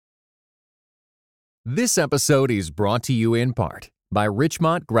This episode is brought to you in part by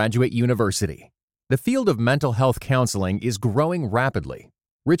Richmont Graduate University. The field of mental health counseling is growing rapidly.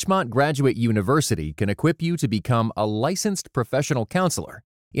 Richmont Graduate University can equip you to become a licensed professional counselor,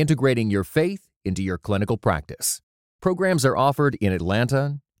 integrating your faith into your clinical practice. Programs are offered in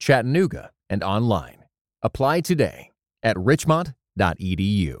Atlanta, Chattanooga, and online. Apply today at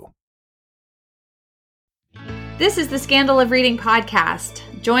richmont.edu. This is the Scandal of Reading podcast.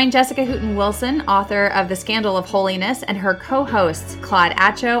 Join Jessica Hooten-Wilson, author of The Scandal of Holiness, and her co-hosts Claude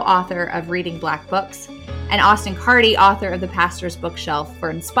Atcho, author of Reading Black Books, and Austin Carty, author of The Pastor's Bookshelf, for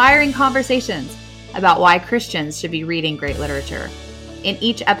inspiring conversations about why Christians should be reading great literature. In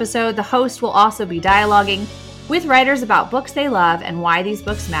each episode, the host will also be dialoguing with writers about books they love and why these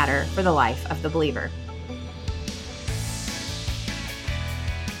books matter for the life of the believer.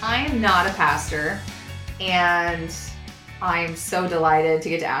 I am not a pastor, and I am so delighted to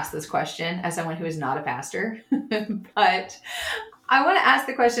get to ask this question as someone who is not a pastor. But I want to ask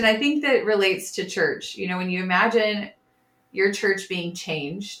the question, I think that relates to church. You know, when you imagine your church being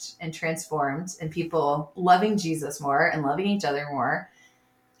changed and transformed and people loving Jesus more and loving each other more,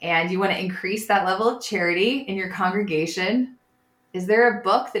 and you want to increase that level of charity in your congregation, is there a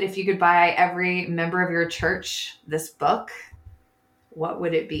book that if you could buy every member of your church this book, what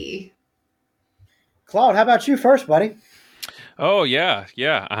would it be? Claude, how about you first, buddy? Oh, yeah.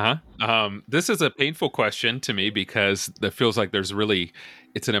 This is a painful question to me because it feels like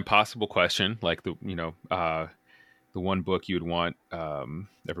it's an impossible question. Like the one book you'd want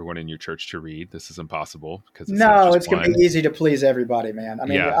everyone in your church to read. This is impossible because it's going to be easy to please everybody, man. I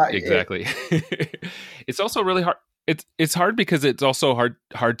mean, exactly. It's also really hard. It's hard because it's also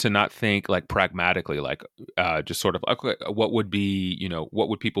hard to not think like pragmatically, like just sort of okay, what would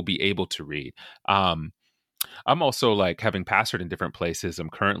people be able to read? I'm also like having pastored in different places. I'm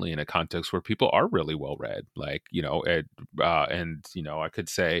currently in a context where people are really well read, like, I could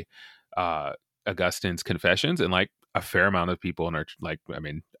say Augustine's Confessions, and like a fair amount of people in our, like, I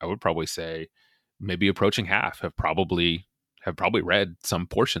mean, I would probably say maybe approaching half have probably read some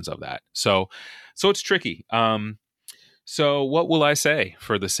portions of that. So it's tricky. So what will I say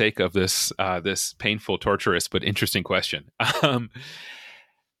for the sake of this painful, torturous, but interesting question? I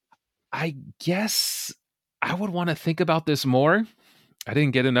guess I would want to think about this more. I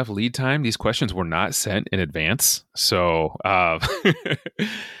didn't get enough lead time. These questions were not sent in advance. So, okay,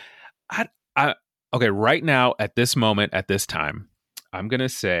 right now, at this moment, at this time, I'm going to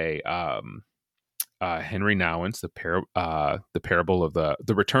say Henry Nouwen's the parable of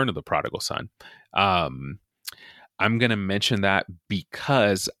the return of the prodigal son. I'm going to mention that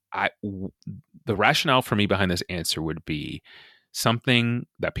because the rationale for me behind this answer would be something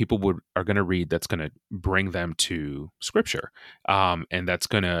that people are going to read that's going to bring them to Scripture, and that's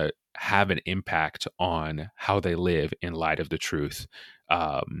going to have an impact on how they live in light of the truth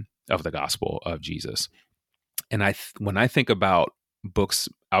of the gospel of Jesus. And when I think about books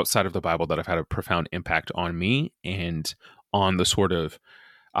outside of the Bible that have had a profound impact on me and on the sort of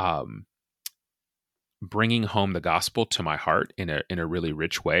bringing home the gospel to my heart in a really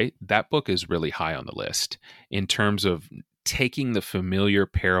rich way, that book is really high on the list in terms of taking the familiar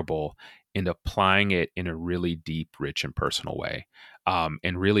parable and applying it in a really deep, rich, and personal way,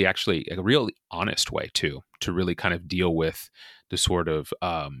 and really actually a really honest way too, to really kind of deal with the sort of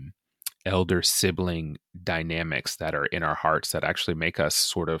elder sibling dynamics that are in our hearts that actually make us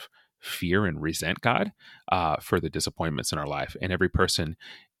sort of fear and resent God for the disappointments in our life. And every person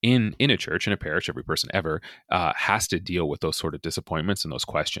in a church, in a parish, every person ever has to deal with those sort of disappointments and those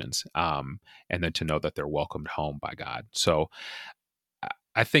questions, and then to know that they're welcomed home by God. So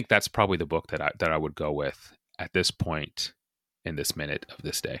I think that's probably the book that I would go with at this point in this minute of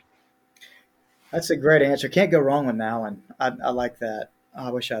this day. That's a great answer. Can't go wrong with Nouwen. I like that. I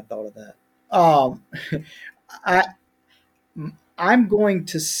wish I'd thought of that. I'm going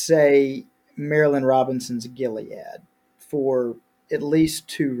to say Marilynne Robinson's Gilead for at least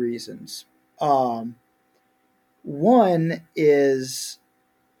two reasons. One is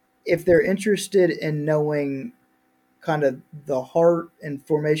if they're interested in knowing kind of the heart and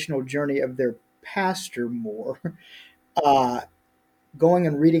formational journey of their pastor more, going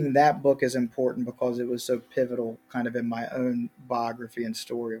and reading that book is important because it was so pivotal kind of in my own biography and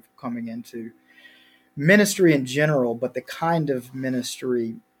story of coming into ministry in general, but the kind of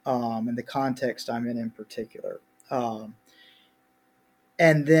ministry and the context I'm in particular.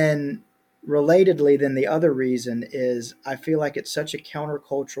 And then relatedly, then the other reason is I feel like it's such a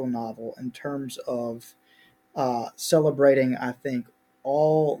countercultural novel in terms of celebrating, I think,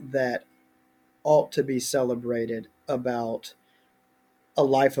 all that ought to be celebrated about a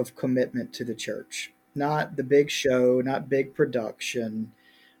life of commitment to the church, not the big show, not big production,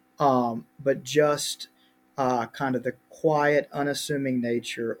 but just kind of the quiet, unassuming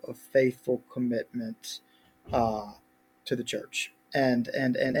nature of faithful commitment uh, to the church and to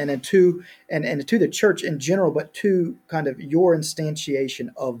the church in general, but to kind of your instantiation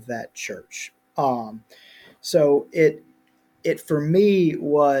of that church. So it for me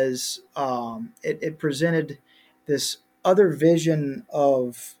was it presented this other vision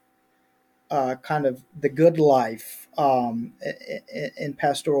of kind of the good life in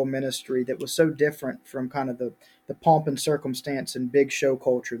pastoral ministry that was so different from kind of the pomp and circumstance and big show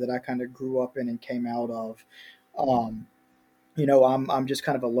culture that I kind of grew up in and came out of. Um, I'm just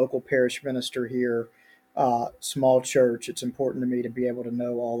kind of a local parish minister here, small church. It's important to me to be able to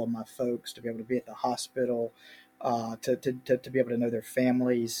know all of my folks, to be able to be at the hospital, to be able to know their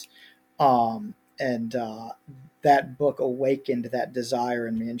families. And That book awakened that desire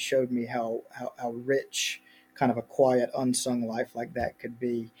in me and showed me how rich kind of a quiet, unsung life like that could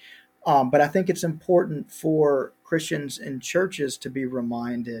be. But I think it's important for Christians in churches to be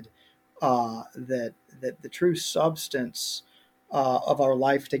reminded that the true substance of our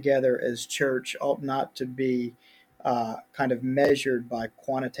life together as church ought not to be kind of measured by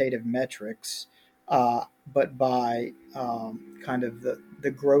quantitative metrics, but by kind of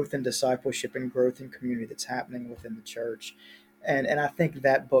the growth in discipleship and growth in community that's happening within the church. And I think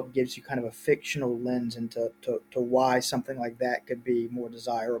that book gives you kind of a fictional lens into to why something like that could be more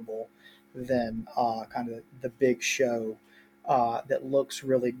desirable than kind of the big show that looks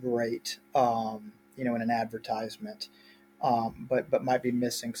really great, in an advertisement, but might be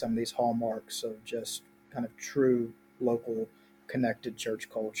missing some of these hallmarks of just kind of true local connected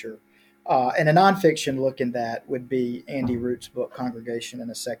church culture. And a nonfiction look in that would be Andy Root's book, Congregation in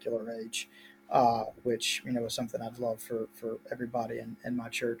a Secular Age, which, is something I'd love for everybody in my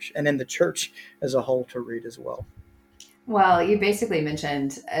church and in the church as a whole to read as well. Well, you basically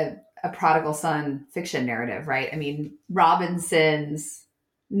mentioned a prodigal son fiction narrative, right? I mean, Robinson's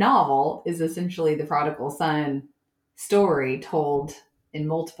novel is essentially the prodigal son story told in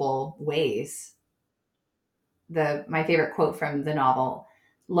multiple ways. My favorite quote from the novel: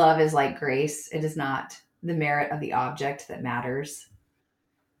 "Love is like grace. It is not the merit of the object that matters."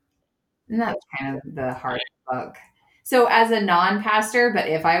 And that's kind of the heart of the book. So as a non-pastor, but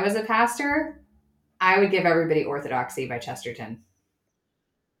if I was a pastor, I would give everybody Orthodoxy by Chesterton.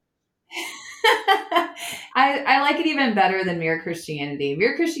 I like it even better than Mere Christianity.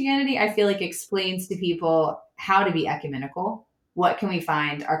 Mere Christianity, I feel like, explains to people how to be ecumenical. What can we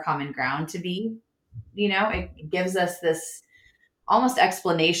find our common ground to be? It gives us this almost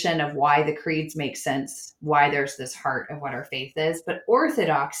explanation of why the creeds make sense, why there's this heart of what our faith is. But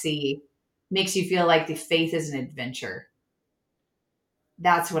Orthodoxy makes you feel like the faith is an adventure.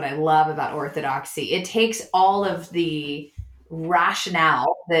 That's what I love about Orthodoxy. It takes all of the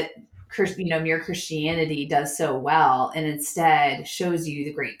rationale that Mere Christianity does so well, and instead shows you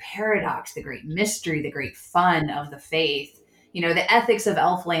the great paradox, the great mystery, the great fun of the faith. The ethics of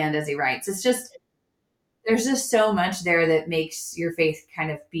Elfland, as he writes. It's just, there's just so much there that makes your faith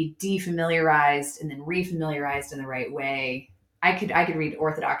kind of be defamiliarized and then refamiliarized in the right way. I could read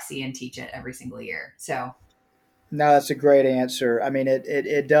Orthodoxy and teach it every single year. So. No, that's a great answer. I mean,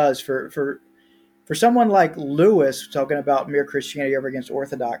 it does for someone like Lewis, talking about Mere Christianity over against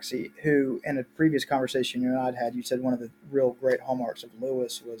Orthodoxy, who in a previous conversation you and I had, you said one of the real great hallmarks of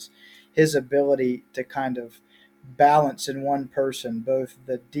Lewis was his ability to kind of balance in one person both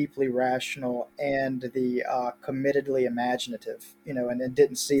the deeply rational and the committedly imaginative, and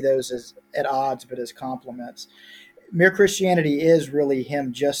didn't see those as at odds but as complements. Mere Christianity is really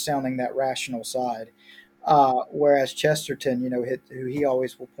him just sounding that rational side. Whereas Chesterton, who he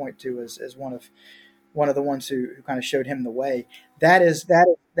always will point to as one of the ones who kind of showed him the way. That is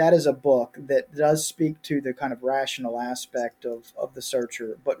a book that does speak to the kind of rational aspect of the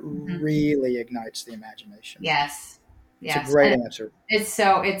searcher, but really ignites the imagination. Yes. It's a great answer. It's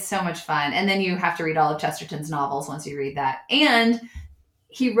so much fun. And then you have to read all of Chesterton's novels once you read that. And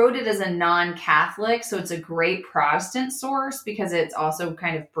he wrote it as a non-Catholic, so it's a great Protestant source because it's also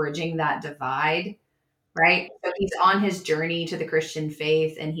kind of bridging that divide. Right. So he's on his journey to the Christian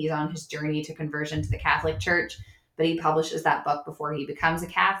faith and he's on his journey to conversion to the Catholic Church, but he publishes that book before he becomes a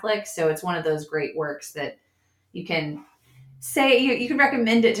Catholic. So it's one of those great works that you can say, you can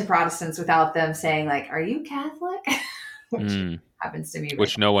recommend it to Protestants without them saying like, "Are you Catholic?" Which happens to me.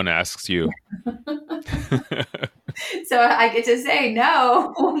 Which no one asks you. So I get to say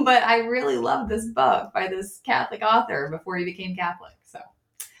no, but I really love this book by this Catholic author before he became Catholic. So.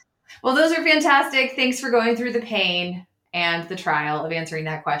 Well, those are fantastic. Thanks for going through the pain. and the trial of answering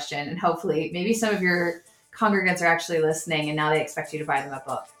that question. And hopefully maybe some of your congregants are actually listening and now they expect you to buy them a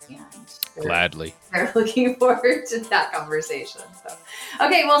book. And Gladly. They're looking forward to that conversation. So,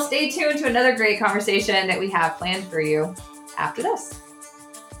 okay, well, stay tuned to another great conversation that we have planned for you after this.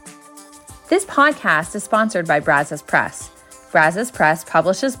 This podcast is sponsored by Brazos Press. Brazos Press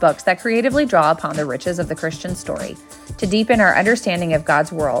publishes books that creatively draw upon the riches of the Christian story to deepen our understanding of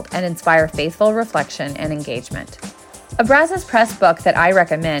God's world and inspire faithful reflection and engagement. A Brazos Press book that I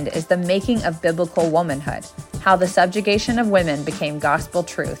recommend is The Making of Biblical Womanhood: How the Subjugation of Women Became Gospel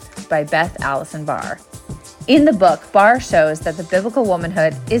Truth by Beth Allison Barr. In the book, Barr shows that the biblical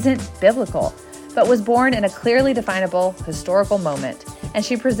womanhood isn't biblical, but was born in a clearly definable historical moment, and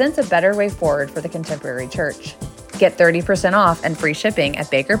she presents a better way forward for the contemporary church. Get 30% off and free shipping at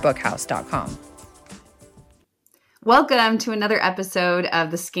bakerbookhouse.com. Welcome to another episode of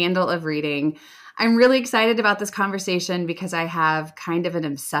The Scandal of Reading. I'm really excited about this conversation because I have kind of an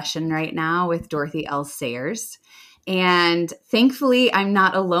obsession right now with Dorothy L. Sayers. And thankfully, I'm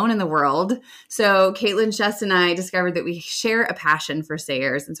not alone in the world. So Kaitlyn, Schiess, and I discovered that we share a passion for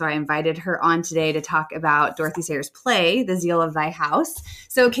Sayers. And so I invited her on today to talk about Dorothy Sayers' play, The Zeal of Thy House.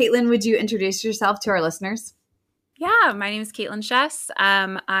 So Kaitlyn, would you introduce yourself to our listeners? Yeah, my name is Kaitlyn Schiess.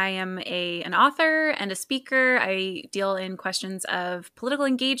 I am an author and a speaker. I deal in questions of political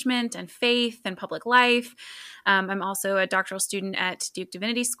engagement and faith and public life. I'm also a doctoral student at Duke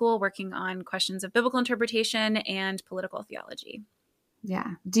Divinity School working on questions of biblical interpretation and political theology.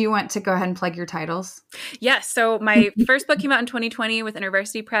 Yeah. Do you want to go ahead and plug your titles? Yes. So my first book came out in 2020 with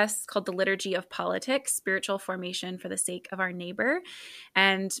InterVarsity Press called The Liturgy of Politics, Spiritual Formation for the Sake of Our Neighbor.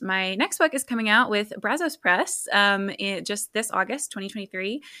 And my next book is coming out with Brazos Press just this August,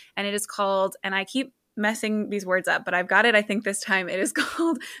 2023. And it is called, and I keep messing these words up, but I've got it, I think, this time. It is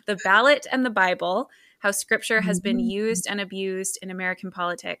called The Ballot and the Bible: How Scripture Has Been Used and Abused in American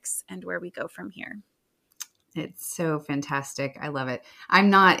Politics and Where We Go From Here. It's so fantastic. I love it. I'm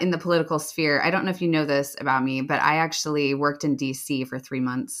not in the political sphere. I don't know if you know this about me, but I actually worked in DC for 3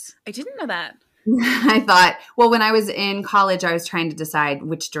 months. I didn't know that. I thought, well, when I was in college, I was trying to decide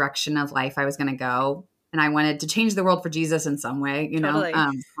which direction of life I was going to go. And I wanted to change the world for Jesus in some way, Totally.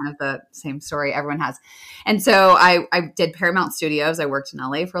 Kind of the same story everyone has. And so I did Paramount Studios. I worked in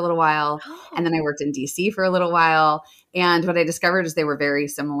LA for a little while, and then I worked in DC for a little while. And what I discovered is they were very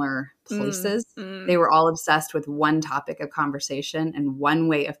similar places. They were all obsessed with one topic of conversation and one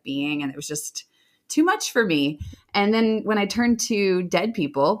way of being. And it was just too much for me. And then when I turned to dead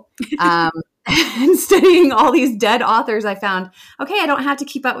people, and studying all these dead authors, I found, okay, I don't have to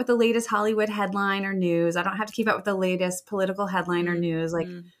keep up with the latest Hollywood headline or news. I don't have to keep up with the latest political headline or news. Like,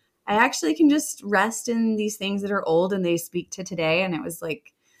 I actually can just rest in these things that are old and they speak to today. And it was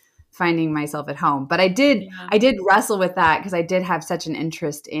like finding myself at home. But I did wrestle with that because I did have such an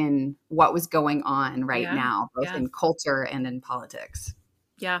interest in what was going on right now, both in culture and in politics.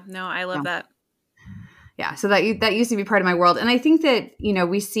 Yeah, no, I love that. Yeah, so that used to be part of my world. And I think that,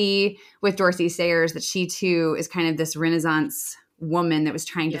 we see with Dorothy Sayers that she too is kind of this Renaissance woman that was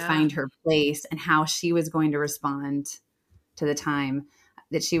trying to find her place and how she was going to respond to the time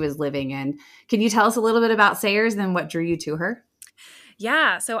that she was living in. Can you tell us a little bit about Sayers and what drew you to her?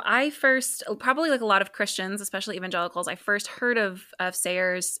 Yeah. So I first, probably like a lot of Christians, especially evangelicals, I first heard of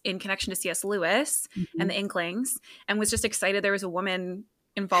Sayers in connection to C.S. Lewis and the Inklings, and was just excited there was a woman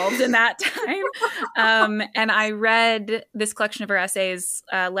involved in that time. And I read this collection of her essays,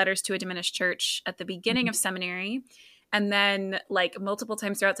 Letters to a Diminished Church, at the beginning of seminary. And then like multiple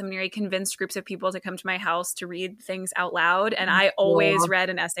times throughout seminary, convinced groups of people to come to my house to read things out loud. And I always read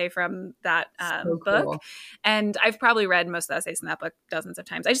an essay from that book. Cool. And I've probably read most of the essays in that book dozens of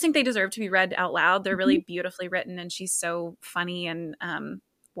times. I just think they deserve to be read out loud. They're really beautifully written, and she's so funny and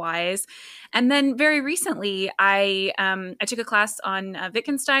wise. And then very recently, I took a class on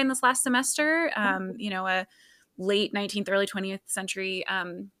Wittgenstein this last semester, a late 19th, early 20th century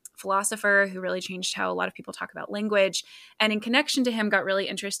philosopher who really changed how a lot of people talk about language. And in connection to him, got really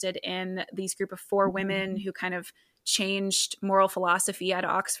interested in these group of 4 women who kind of changed moral philosophy at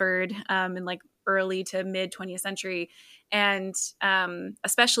Oxford in like early to mid 20th century, and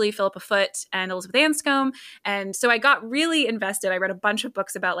especially Philippa Foot and Elizabeth Anscombe. And so I got really invested. I read a bunch of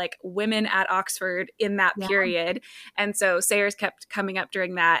books about like women at Oxford in that period. And so Sayers kept coming up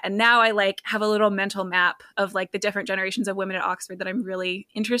during that. And now I like have a little mental map of like the different generations of women at Oxford that I'm really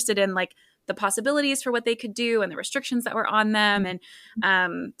interested in, like the possibilities for what they could do and the restrictions that were on them.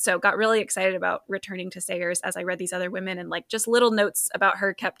 And so got really excited about returning to Sayers as I read these other women, and like just little notes about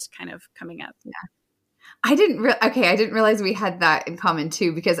her kept kind of coming up. Yeah. I didn't realize we had that in common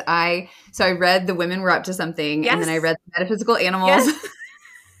too, because I read The Women Were Up to Something, and then I read Metaphysical Animals. Yes.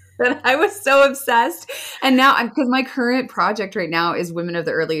 And I was so obsessed. And now because my current project right now is women of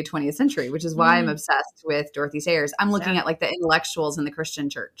the early 20th century, which is why I'm obsessed with Dorothy Sayers. I'm looking at like the intellectuals in the Christian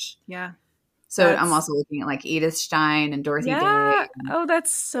church. Yeah. So I'm also looking at like Edith Stein and Dorothy Day. Oh,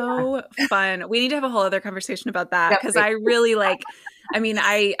 that's so fun. We need to have a whole other conversation about that, because I really like, I mean,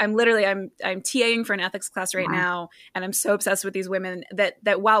 I'm TAing for an ethics class right now, and I'm so obsessed with these women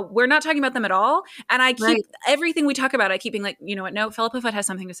that while we're not talking about them at all, and I keep everything we talk about, I keep being like, you know what? No, Philippa Foot has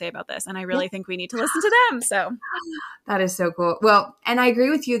something to say about this, and I really think we need to listen to them. So that is so cool. Well, and I agree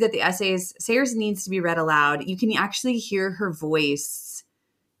with you that the essays, Sayers needs to be read aloud. You can actually hear her voice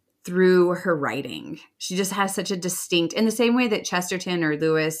through her writing. She just has such a distinct, in the same way that Chesterton or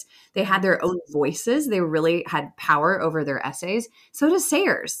Lewis, they had their own voices. They really had power over their essays. So does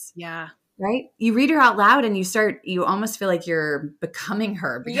Sayers. Yeah. Right? You read her out loud and you almost feel like you're becoming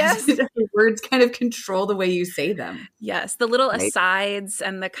her, because the words kind of control the way you say them. Yes. The little asides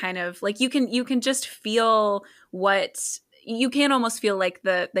and the kind of like, you can just feel what you can almost feel like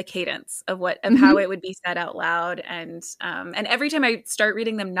the cadence of how it would be said out loud. And every time I start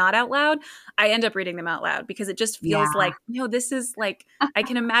reading them not out loud, I end up reading them out loud, because it just feels like, this is like, I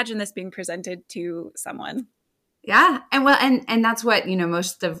can imagine this being presented to someone. Yeah. And well, and that's what,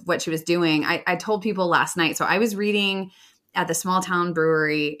 most of what she was doing. I told people last night. So I was reading at the small town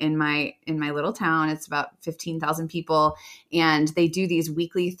brewery in my little town. It's about 15,000 people. And they do these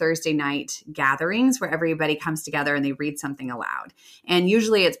weekly Thursday night gatherings where everybody comes together and they read something aloud. And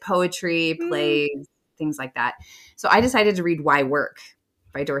usually it's poetry, plays, things like that. So I decided to read Why Work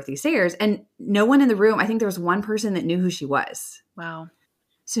by Dorothy Sayers. And no one in the room, I think there was one person that knew who she was. Wow.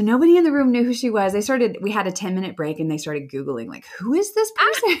 So nobody in the room knew who she was. We had a 10-minute break and they started Googling, like, who is this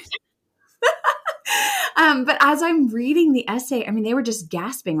person? But as I'm reading the essay, I mean, they were just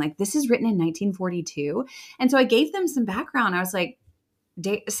gasping, like, this is written in 1942. And so I gave them some background. I was like,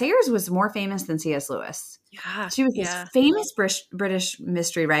 Sayers was more famous than C.S. Lewis. Yeah. She was this famous British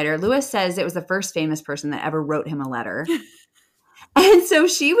mystery writer. Lewis says it was the first famous person that ever wrote him a letter. And so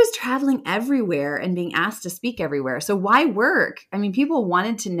she was traveling everywhere and being asked to speak everywhere. So why work? I mean, people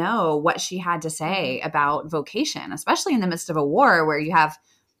wanted to know what she had to say about vocation, especially in the midst of a war where you have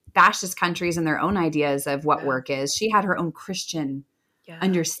fascist countries and their own ideas of what work is. She had her own Christian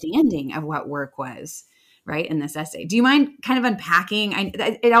understanding of what work was, right, in this essay. Do you mind kind of unpacking?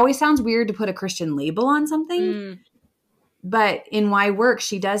 It always sounds weird to put a Christian label on something, but in Why Work,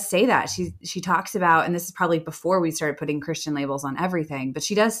 she does say that. She talks about, and this is probably before we started putting Christian labels on everything, but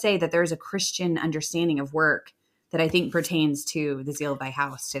she does say that there's a Christian understanding of work that I think pertains to the Zeal of Thy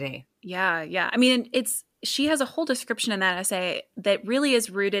House today. Yeah, yeah. I mean, she has a whole description in that essay that really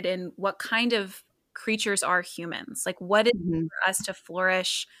is rooted in what kind of creatures are humans, like what is for us to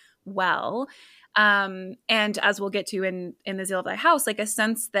flourish well. And as we'll get to in the Zeal of Thy House, like a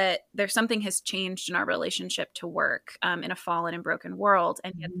sense that there's something has changed in our relationship to work in a fallen and broken world.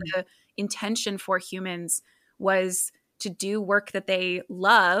 And yet the intention for humans was to do work that they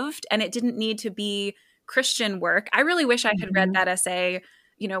loved, and it didn't need to be Christian work. I really wish I had read that essay,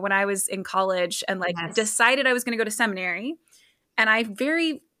 when I was in college and decided I was going to go to seminary. And I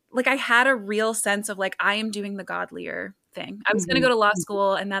had a real sense of like, I am doing the godlier thing. I was going to go to law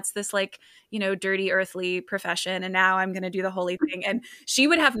school, and that's this dirty earthly profession. And now I'm going to do the holy thing. And she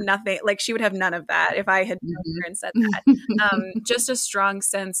would have nothing, she would have none of that if I had known her and said that. Just a strong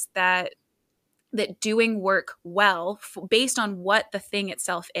sense that doing work well based on what the thing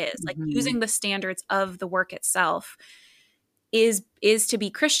itself is, like using the standards of the work itself is to be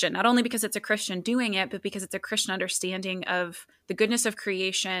Christian, not only because it's a Christian doing it, but because it's a Christian understanding of the goodness of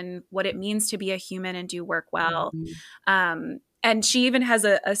creation, what it means to be a human and do work well. And she even has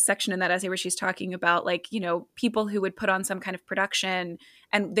a section in that essay where she's talking about people who would put on some kind of production,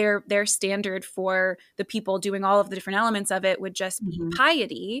 and their standard for the people doing all of the different elements of it would just be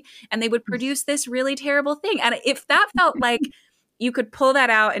piety, and they would produce this really terrible thing. And if that felt like you could pull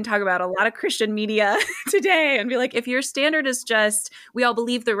that out and talk about a lot of Christian media today and be like, if your standard is just, we all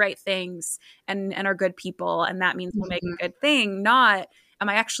believe the right things and are good people, and that means we'll make a good thing, not, am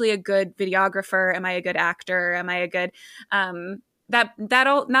I actually a good videographer? Am I a good actor? Am I a good, that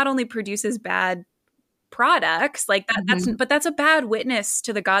not only produces bad products but that's a bad witness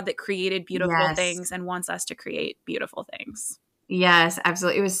to the God that created beautiful things and wants us to create beautiful things. Yes,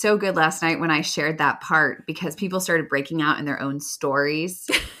 absolutely. It was so good last night when I shared that part, because people started breaking out in their own stories.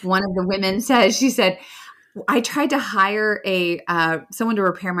 One of the women she said, I tried to hire someone to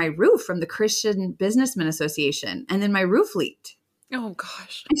repair my roof from the Christian Businessman Association, and then my roof leaked. Oh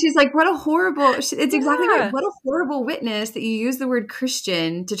gosh. And she's like, what a horrible, it's exactly Yeah. right. What a horrible witness that you use the word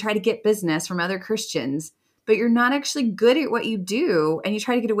Christian to try to get business from other Christians, but you're not actually good at what you do. And you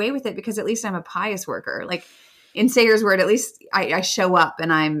try to get away with it because at least I'm a pious worker. Like in Sayers' word, at least I show up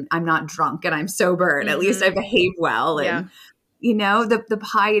and I'm not drunk and I'm sober and at least I behave well. And, the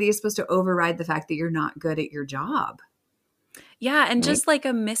piety is supposed to override the fact that you're not good at your job. Yeah, and just like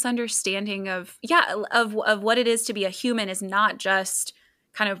a misunderstanding of what it is to be a human is not just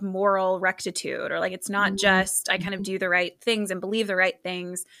kind of moral rectitude, or like it's not just I kind of do the right things and believe the right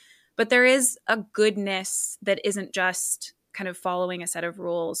things, but there is a goodness that isn't just kind of following a set of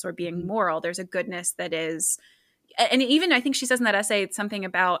rules or being moral. There's a goodness that is, and even I think she says in that essay, it's something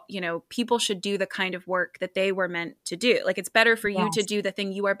about, people should do the kind of work that they were meant to do. Like it's better for you to do the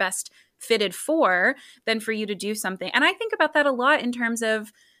thing you are best fitted for than for you to do something. And I think about that a lot in terms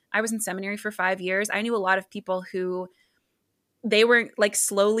of, I was in seminary for 5 years. I knew a lot of people who they were like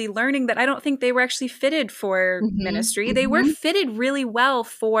slowly learning that I don't think they were actually fitted for ministry. They were fitted really well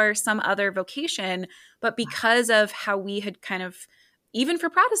for some other vocation, but because of how we had kind of, even for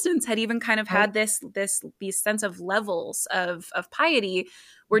Protestants, had even kind of had these sense of levels of piety,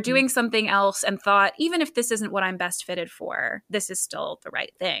 we're doing something else and thought, even if this isn't what I'm best fitted for, this is still the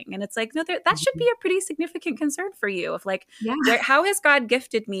right thing. And it's like, no, that should be a pretty significant concern for you of like, how has God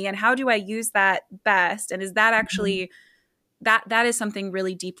gifted me and how do I use that best? And is that actually, that is something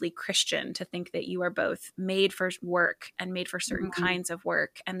really deeply Christian, to think that you are both made for work and made for certain kinds of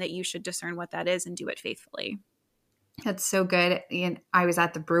work, and that you should discern what that is and do it faithfully. That's so good. And I was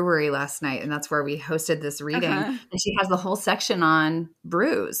at the brewery last night, and that's where we hosted this reading. And she has the whole section on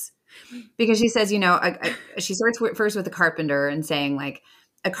brews, because she says, she starts first with the carpenter and saying like,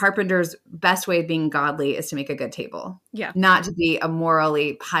 a carpenter's best way of being godly is to make a good table, not to be a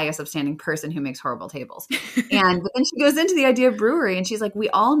morally pious, upstanding person who makes horrible tables. But then she goes into the idea of brewery, and she's like, we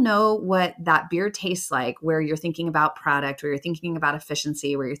all know what that beer tastes like, where you're thinking about product, where you're thinking about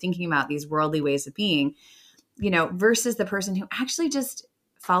efficiency, where you're thinking about these worldly ways of being, versus the person who actually just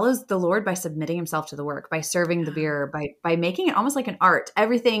follows the Lord by submitting himself to the work, by serving the beer, by making it almost like an art.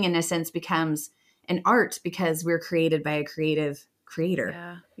 Everything in a sense becomes an art because we're created by a creative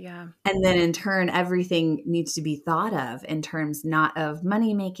creator. Yeah. And then in turn, everything needs to be thought of in terms not of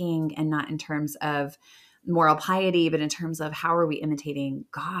money making and not in terms of moral piety, but in terms of how are we imitating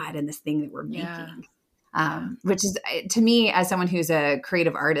God in this thing that we're making. Which is, to me, as someone who's a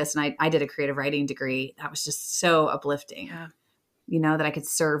creative artist, and I did a creative writing degree, that was just so uplifting, that I could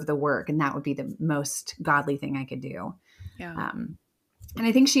serve the work, and that would be the most godly thing I could do. And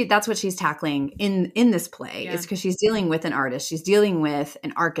I think that's what she's tackling in this play, is because she's dealing with an artist, she's dealing with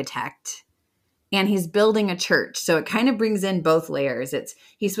an architect, and he's building a church. So it kind of brings in both layers.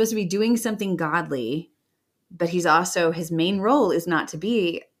 He's supposed to be doing something godly, but his main role is not to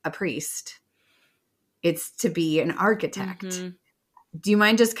be a priest. It's to be an architect. Do you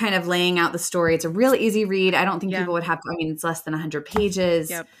mind just kind of laying out the story? It's a real easy read. I don't think people would have to, it's less than 100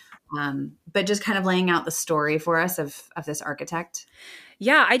 pages. But just kind of laying out the story for us of this architect.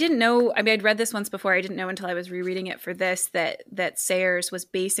 Yeah, I didn't know. I'd read this once before. I didn't know until I was rereading it for this that Sayers was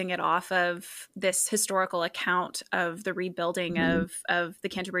basing it off of this historical account of the rebuilding of the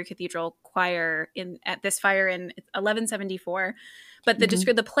Canterbury Cathedral choir at this fire in 1174. But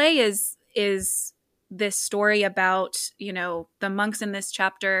the play is this story about, the monks in this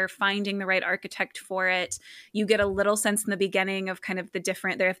chapter finding the right architect for it. You get a little sense in the beginning of kind of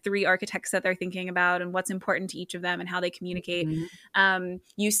there are 3 architects that they're thinking about and what's important to each of them and how they communicate.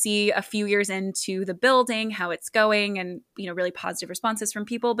 You see a few years into the building, how it's going, and, really positive responses from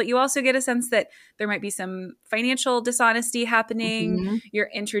people. But you also get a sense that there might be some financial dishonesty happening. You're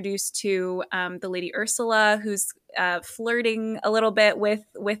introduced to the Lady Ursula, who's flirting a little bit with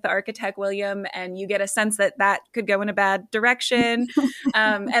the architect William, and you get a sense that could go in a bad direction.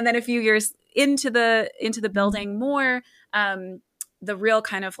 And then a few years into the building more, the real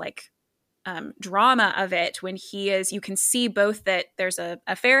kind of like drama of it, when you can see both that there's a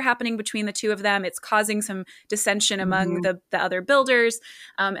affair happening between the two of them. It's causing some dissension among the other builders,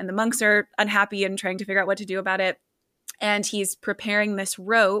 and the monks are unhappy and trying to figure out what to do about it. And he's preparing this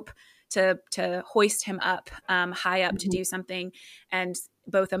rope to hoist him up high up to do something. And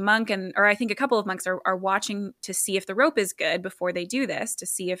both a monk or I think a couple of monks are watching to see if the rope is good before they do this, to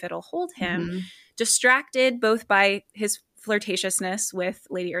see if it'll hold him, distracted both by his flirtatiousness with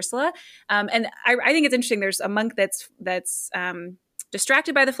Lady Ursula. And I think it's interesting. There's a monk that's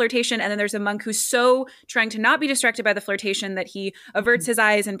distracted by the flirtation, and then there's a monk who's so trying to not be distracted by the flirtation that he averts his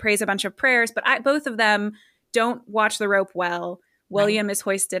eyes and prays a bunch of prayers. But both of them don't watch the rope well. William is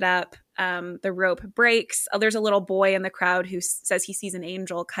hoisted up. The rope breaks. There's a little boy in the crowd who says he sees an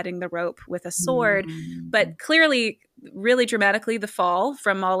angel cutting the rope with a sword. But clearly, really dramatically, the fall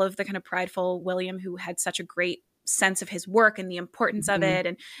from all of the kind of prideful William, who had such a great sense of his work and the importance of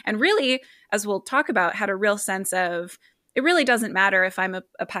it. And really, as we'll talk about, had a real sense of, it really doesn't matter if I'm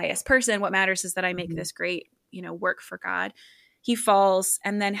a pious person. What matters is that I make this great, work for God. He falls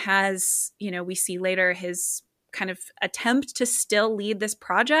and then has, we see later his kind of attempt to still lead this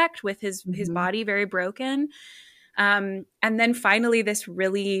project with his body very broken. And then finally this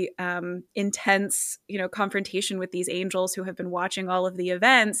really intense, confrontation with these angels who have been watching all of the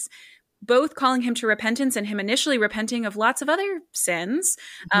events, both calling him to repentance and him initially repenting of lots of other sins,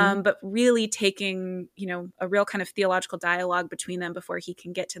 but really taking, a real kind of theological dialogue between them before he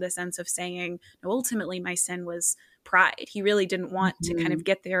can get to the sense of saying, no, ultimately my sin was pride. He really didn't want to kind of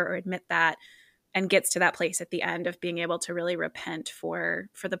get there or admit that, and gets to that place at the end of being able to really repent for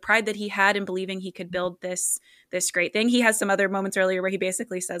the pride that he had in believing he could build this great thing. He has some other moments earlier where he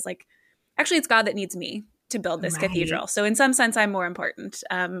basically says, like, actually, it's God that needs me to build this cathedral. So in some sense, I'm more important.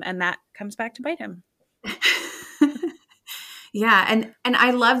 And that comes back to bite him. Yeah. And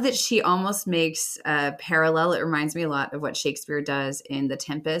I love that she almost makes a parallel. It reminds me a lot of what Shakespeare does in The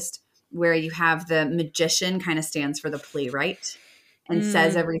Tempest, where you have the magician kind of stands for the playwright and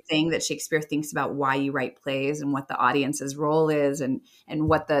says everything that Shakespeare thinks about why you write plays and what the audience's role is and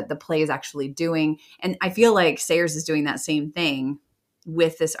what the play is actually doing. And I feel like Sayers is doing that same thing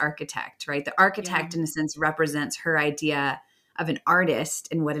with this architect, right? The architect, in a sense, represents her idea of an artist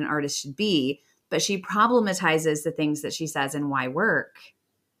and what an artist should be, but she problematizes the things that she says and why work,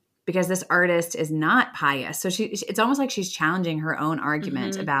 because this artist is not pious. So it's almost like she's challenging her own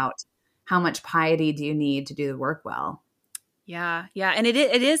argument about how much piety do you need to do the work well. Yeah. Yeah. And it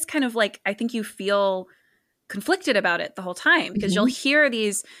is kind of like, I think you feel conflicted about it the whole time, because you'll hear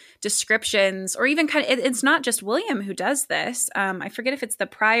these descriptions, or even kind of, it's not just William who does this. I forget if it's the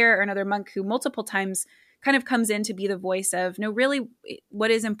prior or another monk who multiple times kind of comes in to be the voice of, no, really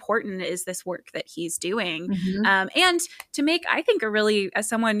what is important is this work that he's doing. And to make, I think, a really, as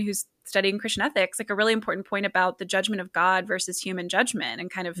someone who's studying Christian ethics, like a really important point about the judgment of God versus human judgment,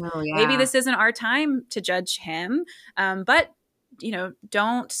 and kind of maybe this isn't our time to judge him. But,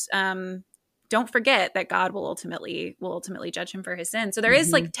 don't forget that God will ultimately judge him for his sin. So there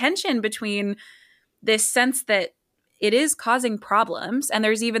is like tension between this sense that it is causing problems, and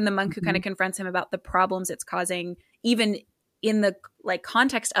there's even the monk who kind of confronts him about the problems it's causing, even in the like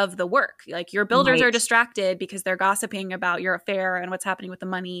context of the work. Like, your builders are distracted because they're gossiping about your affair and what's happening with the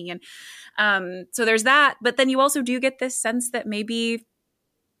money, and so there's that. But then you also do get this sense that maybe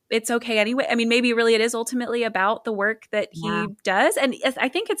it's okay anyway. I mean, maybe really it is ultimately about the work that he does. And I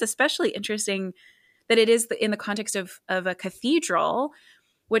think it's especially interesting that it is in the context of a cathedral,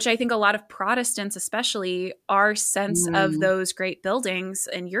 which I think a lot of Protestants, especially, our sense of those great buildings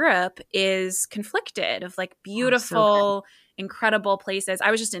in Europe is conflicted, of like beautiful, incredible places.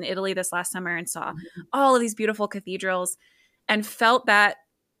 I was just in Italy this last summer and saw all of these beautiful cathedrals and felt that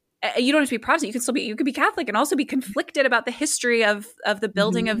you don't have to be Protestant. You could be Catholic and also be conflicted about the history of the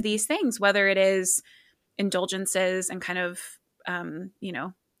building of these things, whether it is indulgences and kind of,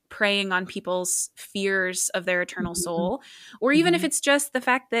 preying on people's fears of their eternal soul, or even if it's just the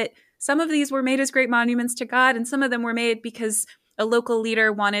fact that some of these were made as great monuments to God, and some of them were made because a local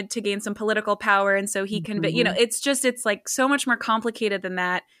leader wanted to gain some political power, and so he can, it's like so much more complicated than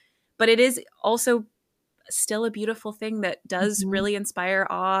that. But it is also still a beautiful thing that does really inspire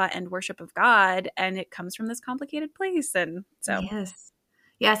awe and worship of God, and it comes from this complicated place. And so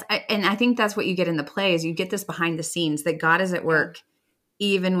yes, and I think that's what you get in the play, is you get this behind the scenes that God is at work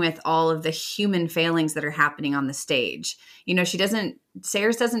even with all of the human failings that are happening on the stage.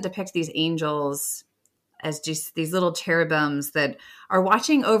 Sayers doesn't depict these angels as just these little cherubims that are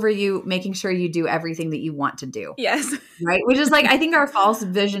watching over you, making sure you do everything that you want to do. Yes. Right. Which is like, I think our false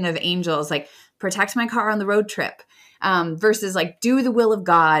vision of angels, like, protect my car on the road trip, versus like, do the will of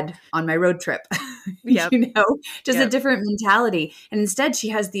God on my road trip. A different mentality. And instead she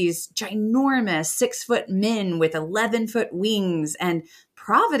has these ginormous 6-foot men with 11-foot wings, and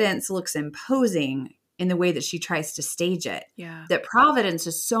Providence looks imposing in the way that she tries to stage it. Yeah. That Providence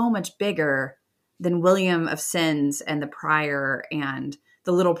is so much bigger than William of Sins and the prior and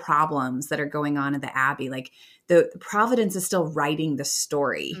the little problems that are going on in the Abbey. Like, the Providence is still writing the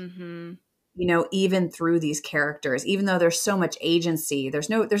story. even through these characters, even though there's so much agency, there's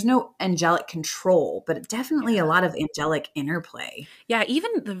no angelic control, but definitely a lot of angelic interplay. Yeah,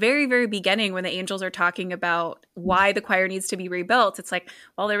 even the very, very beginning when the angels are talking about why the choir needs to be rebuilt, it's like,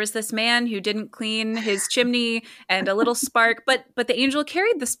 well, there was this man who didn't clean his chimney and a little spark, but the angel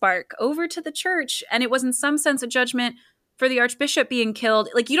carried the spark over to the church, and it was in some sense a judgment for the archbishop being killed.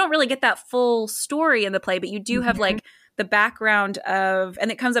 Like, you don't really get that full story in the play, but you do have like the background of,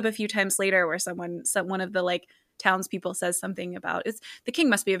 and it comes up a few times later where one of the like townspeople says something about the king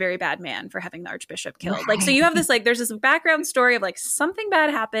must be a very bad man for having the archbishop killed. Right. Like, so you have this, like, there's this background story of like something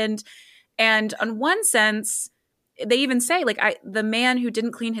bad happened. And on one sense, they even say like, the man who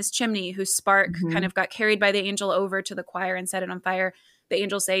didn't clean his chimney, whose spark kind of got carried by the angel over to the choir and set it on fire. The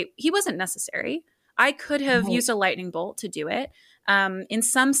angels say he wasn't necessary. I could have used a lightning bolt to do it. In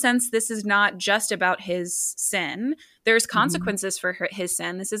some sense, this is not just about his sin. There's consequences for his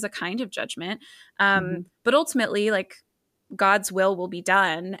sin. This is a kind of judgment. But ultimately, like, God's will be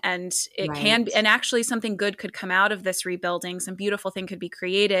done, and it can be, and actually something good could come out of this rebuilding. Some beautiful thing could be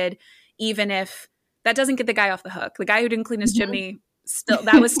created, even if that doesn't get the guy off the hook. The guy who didn't clean his chimney,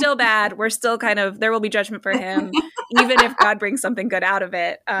 that was still bad. We're still there will be judgment for him, even if God brings something good out of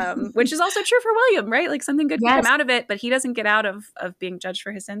it, which is also true for William, right? Like, something good can come out of it, but he doesn't get out of being judged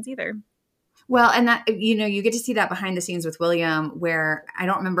for his sins either. Well, and that, you get to see that behind the scenes with William, where I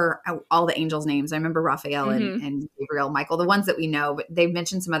don't remember all the angels' names. I remember Raphael and Gabriel, Michael, the ones that we know, but they've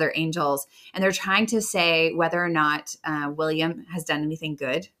mentioned some other angels, and they're trying to say whether or not William has done anything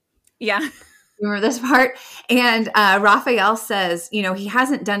good. Yeah. Remember this part? And Raphael says, he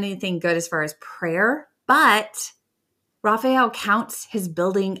hasn't done anything good as far as prayer, but Raphael counts his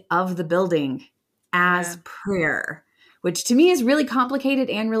building of the building as prayer, which to me is really complicated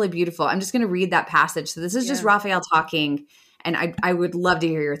and really beautiful. I'm just going to read that passage. So this is just Raphael talking, and I would love to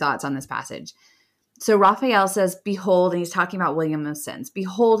hear your thoughts on this passage. So Raphael says, behold, and he's talking about William's sins.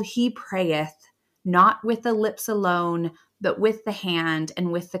 Behold, he prayeth not with the lips alone, but with the hand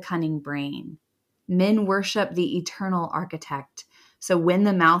and with the cunning brain. Men worship the eternal architect. So when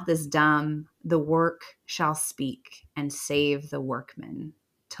the mouth is dumb, the work shall speak and save the workman.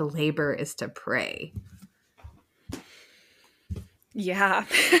 To labor is to pray. Yeah.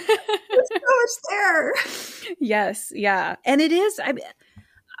 There's so much there. Yes. Yeah. And it is,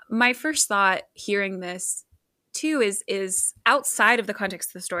 my first thought hearing this too is outside of the context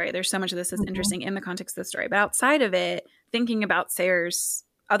of the story. There's so much of this that's interesting in the context of the story, but outside of it, thinking about Sayre's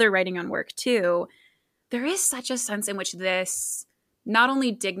other writing on work too, there is such a sense in which this not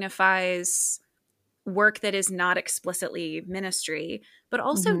only dignifies work that is not explicitly ministry, but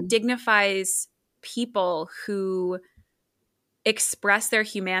also dignifies people who express their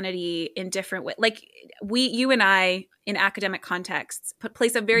humanity in different ways. Like, you and I, in academic contexts,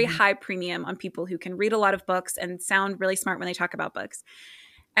 place a very high premium on people who can read a lot of books and sound really smart when they talk about books.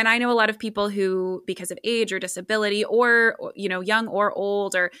 And I know a lot of people who, because of age or disability or young or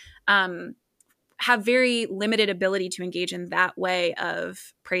old, or have very limited ability to engage in that way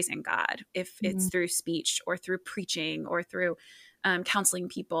of praising God, if it's through speech or through preaching or through counseling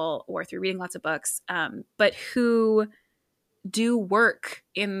people or through reading lots of books, but who do work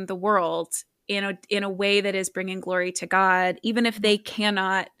in the world in a way that is bringing glory to God, even if they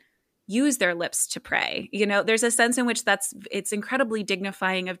cannot use their lips to pray. There's a sense in which it's incredibly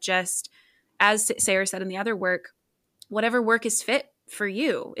dignifying of just, as Sayre said in the other work, whatever work is fit for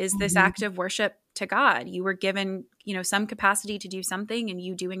you is this act of worship to God. You were given, some capacity to do something, and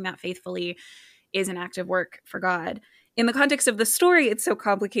you doing that faithfully is an act of work for God. In the context of the story, it's so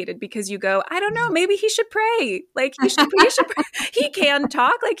complicated because you go, I don't know, maybe he should pray. Like, he should pray. He can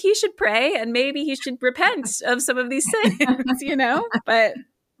talk, like, he should pray, and maybe he should repent of some of these sins, but.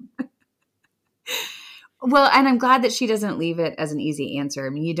 Well, and I'm glad that she doesn't leave it as an easy answer. I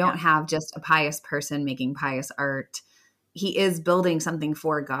mean, you don't have just a pious person making pious art. He is building something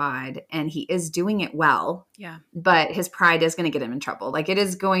for God, and he is doing it well. Yeah. But his pride is going to get him in trouble. Like, it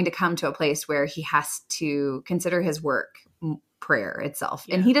is going to come to a place where he has to consider his work prayer itself.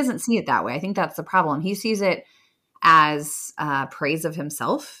 Yeah. And he doesn't see it that way. I think that's the problem. He sees it as praise of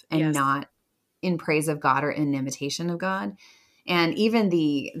himself and not in praise of God or in imitation of God. And even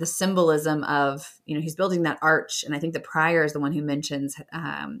the symbolism of, he's building that arch. And I think the prior is the one who mentions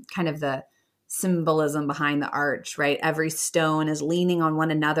kind of the symbolism behind the arch, right? Every stone is leaning on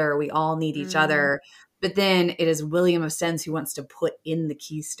one another. We all need each other. But then it is William of Sens who wants to put in the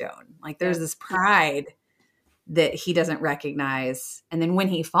keystone. Like, there's this pride that he doesn't recognize. And then when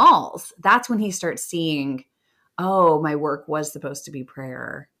he falls, that's when he starts seeing, oh, my work was supposed to be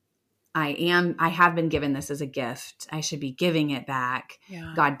prayer. I have been given this as a gift. I should be giving it back.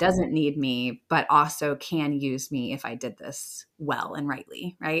 Yeah. God doesn't need me, but also can use me if I did this well and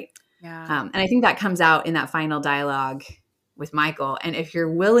rightly. Right. Yeah. And I think that comes out in that final dialogue with Michael. And if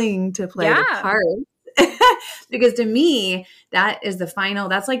you're willing to play the part, because to me, that is the final,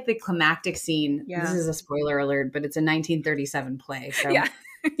 that's like the climactic scene. Yeah. This is a spoiler alert, but it's a 1937 play. So yeah.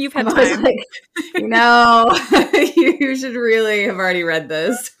 You've had I'm always time. like, you should really have already read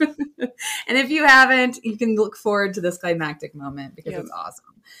this. And if you haven't, you can look forward to this climactic moment because it's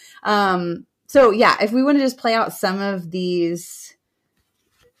awesome. So yeah, if we want to just play out some of these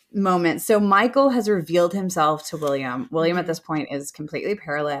moments. So Michael has revealed himself to William. William at this point is completely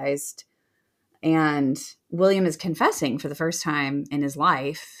paralyzed, and William is confessing for the first time in his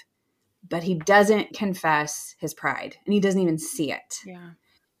life, but he doesn't confess his pride, and he doesn't even see it. Yeah.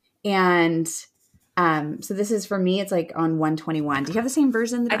 And so this is, for me, it's like on 121. Do you have the same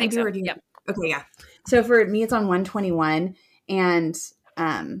version that I do? So. Or do you... Yeah. Okay, yeah. So for me, it's on 121. And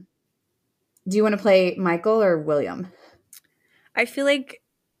do you want to play Michael or William? I feel like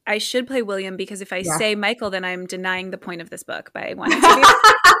I should play William, because if I say Michael, then I'm denying the point of this book by wanting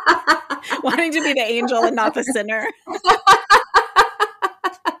to be the angel and not the sinner.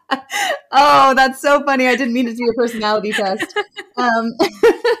 Oh, that's so funny. I didn't mean it to be a personality test.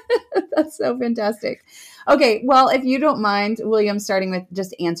 That's so fantastic. Okay, well, if you don't mind, William, starting with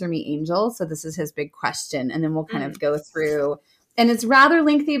just answer me, angel. So this is his big question, and then we'll kind of go through. And it's rather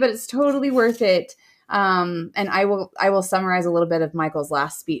lengthy, but it's totally worth it. And I will summarize a little bit of Michael's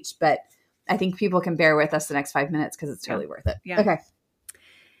last speech, but I think people can bear with us the next 5 minutes because it's totally worth it. Yeah. Okay.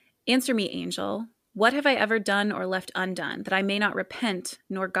 Answer me, angel. What have I ever done or left undone that I may not repent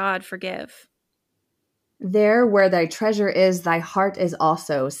nor God forgive? There where thy treasure is, thy heart is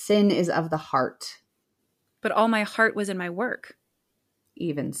also. Sin is of the heart. But all my heart was in my work.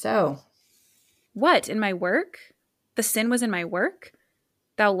 Even so. What, in my work? The sin was in my work?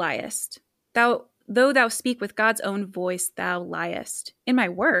 Thou liest. Though thou speak with God's own voice, thou liest. In my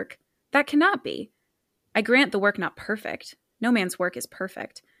work? That cannot be. I grant the work not perfect. No man's work is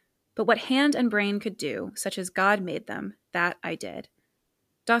perfect. But what hand and brain could do, such as God made them, that I did.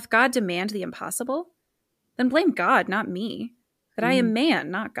 Doth God demand the impossible? Then blame God, not me, that I am man,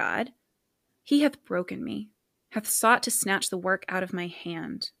 not God. He hath broken me, hath sought to snatch the work out of my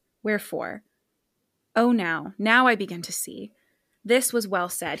hand. Wherefore? Oh, now I begin to see. This was well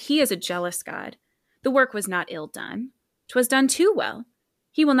said. He is a jealous God. The work was not ill done. 'Twas done too well.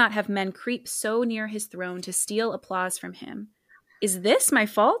 He will not have men creep so near his throne to steal applause from him. Is this my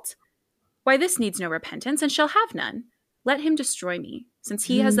fault? Why, this needs no repentance, and shall have none. Let him destroy me, since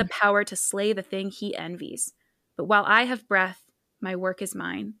he has the power to slay the thing he envies. But while I have breath, my work is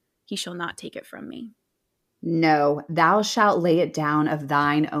mine. He shall not take it from me. No, thou shalt lay it down of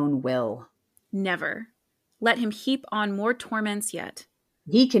thine own will. Never. Let him heap on more torments yet.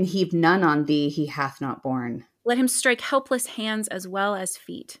 He can heap none on thee he hath not borne. Let him strike helpless hands as well as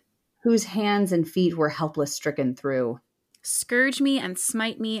feet. Whose hands and feet were helpless stricken through. Scourge me and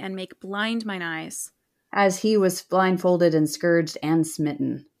smite me and make blind mine eyes. As he was blindfolded and scourged and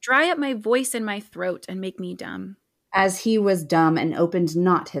smitten. Dry up my voice in my throat and make me dumb. As he was dumb and opened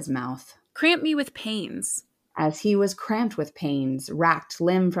not his mouth. Cramp me with pains. As he was cramped with pains, racked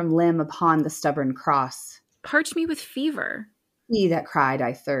limb from limb upon the stubborn cross. Parch me with fever. He that cried,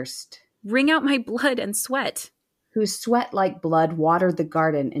 I thirst. Wring out my blood and sweat. Whose sweat like blood watered the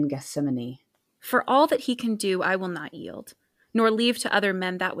garden in Gethsemane. For all that he can do, I will not yield, nor leave to other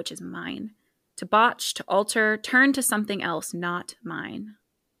men that which is mine. To botch, to alter, turn to something else, not mine.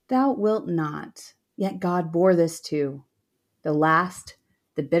 Thou wilt not, yet God bore this too. The last,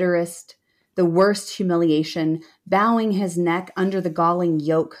 the bitterest, the worst humiliation, bowing his neck under the galling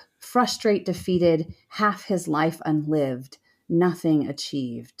yoke, frustrate, defeated, half his life unlived, nothing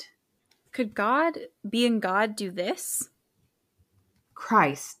achieved. Could God, being God, do this?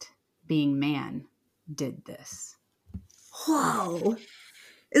 Christ, being man, did this. Whoa.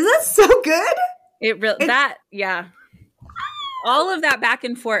 Is that so good? Yeah. All of that back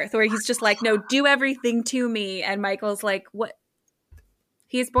and forth where he's just like, no, do everything to me. And Michael's like, what?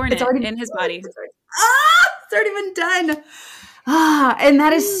 He's born it in his body. It's already been done. And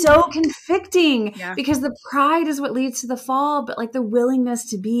that is so convicting because the pride is what leads to the fall, but like the willingness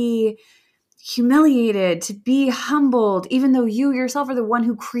to be humiliated, to be humbled, even though you yourself are the one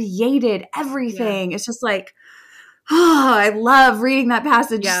who created everything. It's just like, I love reading that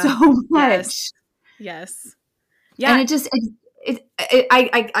passage so much. Yes. Yeah. And it just,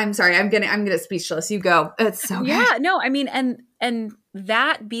 I'm sorry, I'm gonna speechless. You go. It's so good. Yeah, no, I mean, and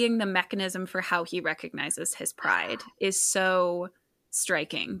that being the mechanism for how he recognizes his pride is so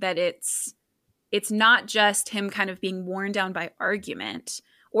striking, that it's not just him kind of being worn down by argument,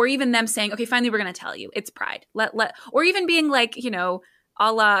 or even them saying, okay, finally, we're going to tell you. It's pride. Or even being like, you know,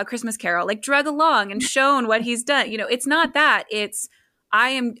 a la A Christmas Carol, like drug along and shown what he's done. You know, it's not that. It's, I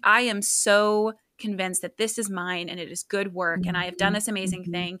am so convinced that this is mine and it is good work and I have done this amazing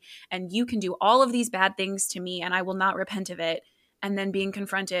thing and you can do all of these bad things to me and I will not repent of it. And then being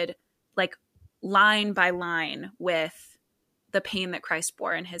confronted like line by line with the pain that Christ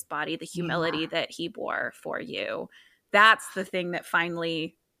bore in his body, the humility that he bore for you. That's the thing that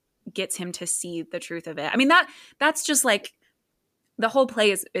finally gets him to see the truth of it. I mean, that's just like, the whole play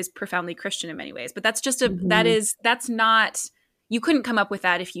is profoundly Christian in many ways, but that's just that's not, you couldn't come up with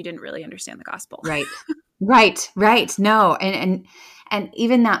that if you didn't really understand the gospel. Right. No. And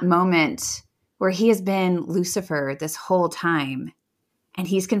even that moment where he has been Lucifer this whole time and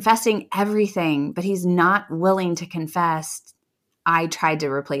he's confessing everything, but he's not willing to confess, I tried to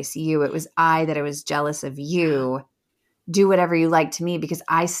replace you. It was I was jealous of you. Do whatever you like to me because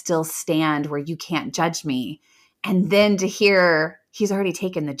I still stand where you can't judge me. And then to hear he's already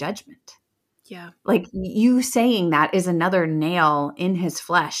taken the judgment. Yeah. Like you saying that is another nail in his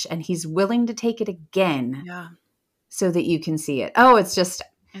flesh and he's willing to take it again so that you can see it. Oh, it's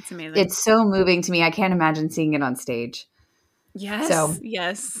amazing. It's so moving to me. I can't imagine seeing it on stage. Yes. So,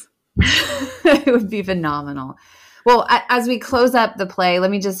 yes. It would be phenomenal. Well, as we close up the play,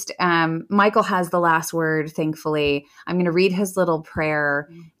 let me just, Michael has the last word, thankfully. I'm going to read his little prayer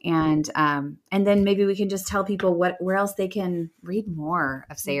and then maybe we can just tell people where else they can read more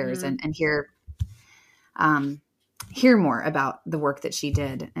of Sayers and hear more about the work that she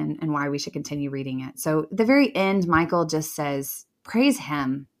did and why we should continue reading it. So at the very end, Michael just says, praise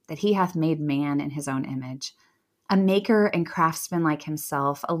him that he hath made man in his own image, a maker and craftsman like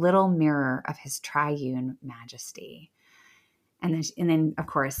himself, a little mirror of his triune majesty. And then, of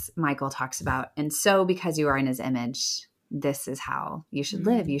course, Michael talks about, and so because you are in his image, this is how you should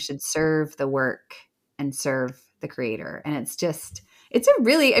live. You should serve the work and serve the creator. And it's a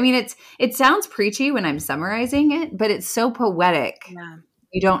really, I mean, it sounds preachy when I'm summarizing it, but it's so poetic. Yeah.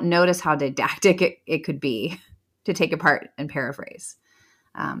 You don't notice how didactic it could be to take apart and paraphrase.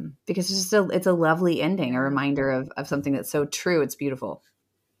 Because it's a lovely ending, a reminder of something that's so true. It's beautiful.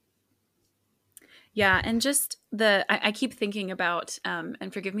 Yeah. And just I keep thinking about,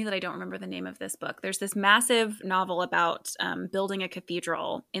 and forgive me that I don't remember the name of this book. There's this massive novel about building a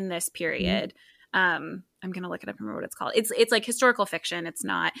cathedral in this period. I'm going to look it up and remember what it's called. It's like historical fiction. It's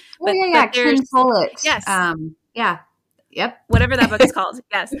not. But Ken Follett. Yes. Yeah. Yep. Whatever that book is called.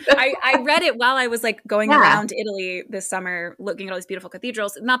 Yes. I read it while I was like going around Italy this summer, looking at all these beautiful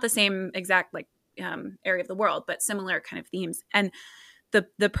cathedrals, not the same exact like area of the world, but similar kind of themes. And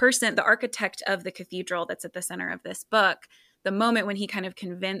the architect of the cathedral that's at the center of this book, the moment when he kind of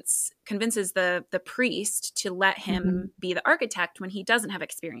convinces the priest to let him be the architect when he doesn't have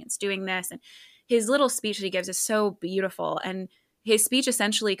experience doing this. And his little speech that he gives is so beautiful. And his speech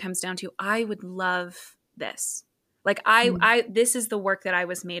essentially comes down to, I would love this. Like this is the work that I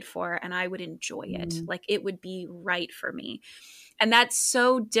was made for and I would enjoy it. Like it would be right for me. And that's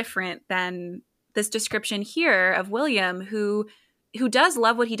so different than this description here of William, who does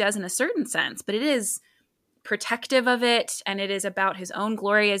love what he does in a certain sense, but it is protective of it. And it is about his own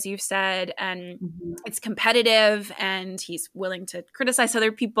glory, as you've said, and it's competitive and he's willing to criticize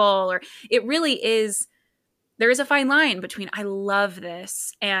other people, or it really is, there is a fine line between, I love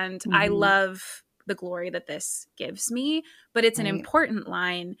this and I love the glory that this gives me, but it's an important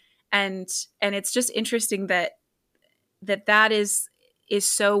line. And it's just interesting that is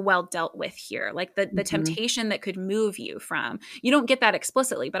so well dealt with here. Like the temptation that could move you from, you don't get that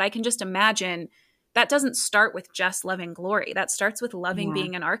explicitly, but I can just imagine that doesn't start with just loving glory. That starts with loving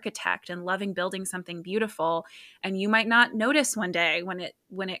being an architect and loving building something beautiful. And you might not notice one day when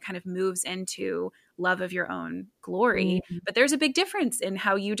it kind of moves into love of your own glory. But there's a big difference in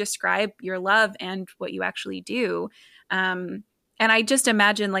how you describe your love and what you actually do. And I just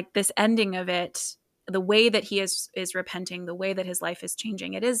imagine like this ending of it, the way that he is repenting, the way that his life is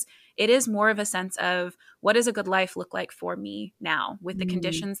changing. It is more of a sense of, what does a good life look like for me now with the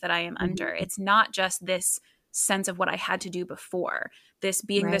conditions that I am under? It's not just this sense of what I had to do before. This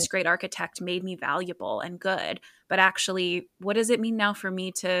being this great architect made me valuable and good, but actually, what does it mean now for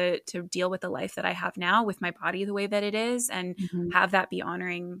me to deal with the life that I have now with my body the way that it is and have that be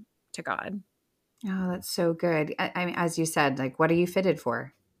honoring to God? Oh, that's so good. I mean, as you said, like, what are you fitted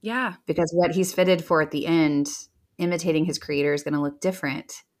for? Yeah. Because what he's fitted for at the end, imitating his creator, is going to look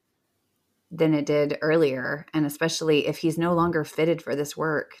different than it did earlier. And especially if he's no longer fitted for this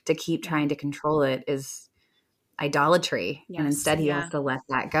work, to keep trying to control it is, idolatry. Yes, And instead he yeah. has to let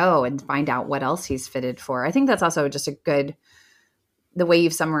that go and find out what else he's fitted for. I think that's also just the way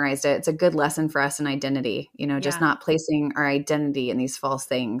you've summarized it, it's a good lesson for us in identity, just Yeah. not placing our identity in these false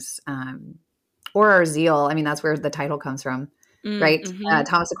things, or our zeal. I mean, that's where the title comes from, right? Mm-hmm.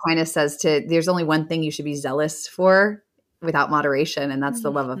 Thomas Aquinas says there's only one thing you should be zealous for without moderation, and that's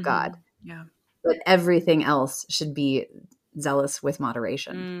the love of God. Yeah. But everything else should be zealous with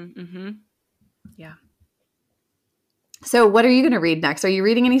moderation. Mm-hmm. Yeah. So what are you going to read next? Are you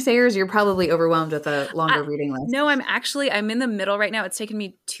reading any Sayers? You're probably overwhelmed with a longer reading list. No, I'm in the middle right now. It's taken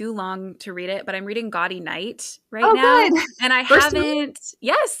me too long to read it, but I'm reading Gaudy Night now. Good. And I First haven't,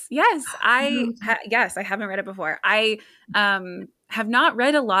 yes, I haven't read it before. I have not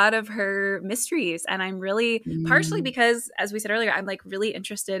read a lot of her mysteries, and I'm really, partially because, as we said earlier, I'm like really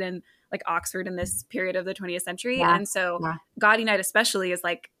interested in like Oxford in this period of the 20th century. Yeah. And so Gaudy Night especially is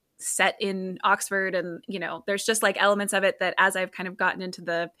like set in Oxford, and there's just like elements of it that, as I've kind of gotten into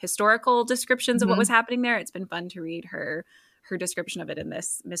the historical descriptions of what was happening there, it's been fun to read her description of it in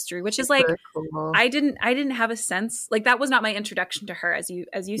this mystery, which is like cool. I didn't have a sense, like that was not my introduction to her, as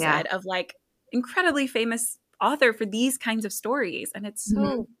you said, of like incredibly famous author for these kinds of stories, and it's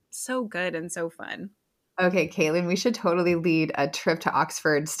so good and so fun. Okay, Kaitlyn, we should totally lead a trip to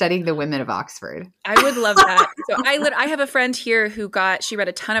Oxford, studying the women of Oxford. I would love that. So I have a friend here who she read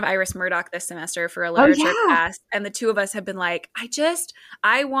a ton of Iris Murdoch this semester for a literature class. And the two of us have been like,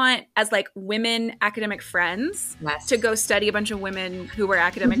 I want, as like women academic friends, to go study a bunch of women who were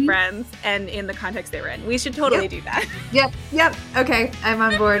academic friends and in the context they were in. We should totally do that. Yep. Okay, I'm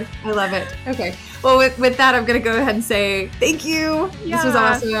on board. I love it. Okay. Well, with that, I'm going to go ahead and say thank you. Yeah. This was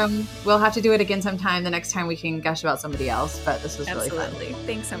awesome. We'll have to do it again sometime. The next time we can gush about somebody else, but this was really fun. Absolutely.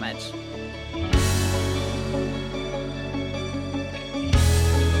 Thanks so much.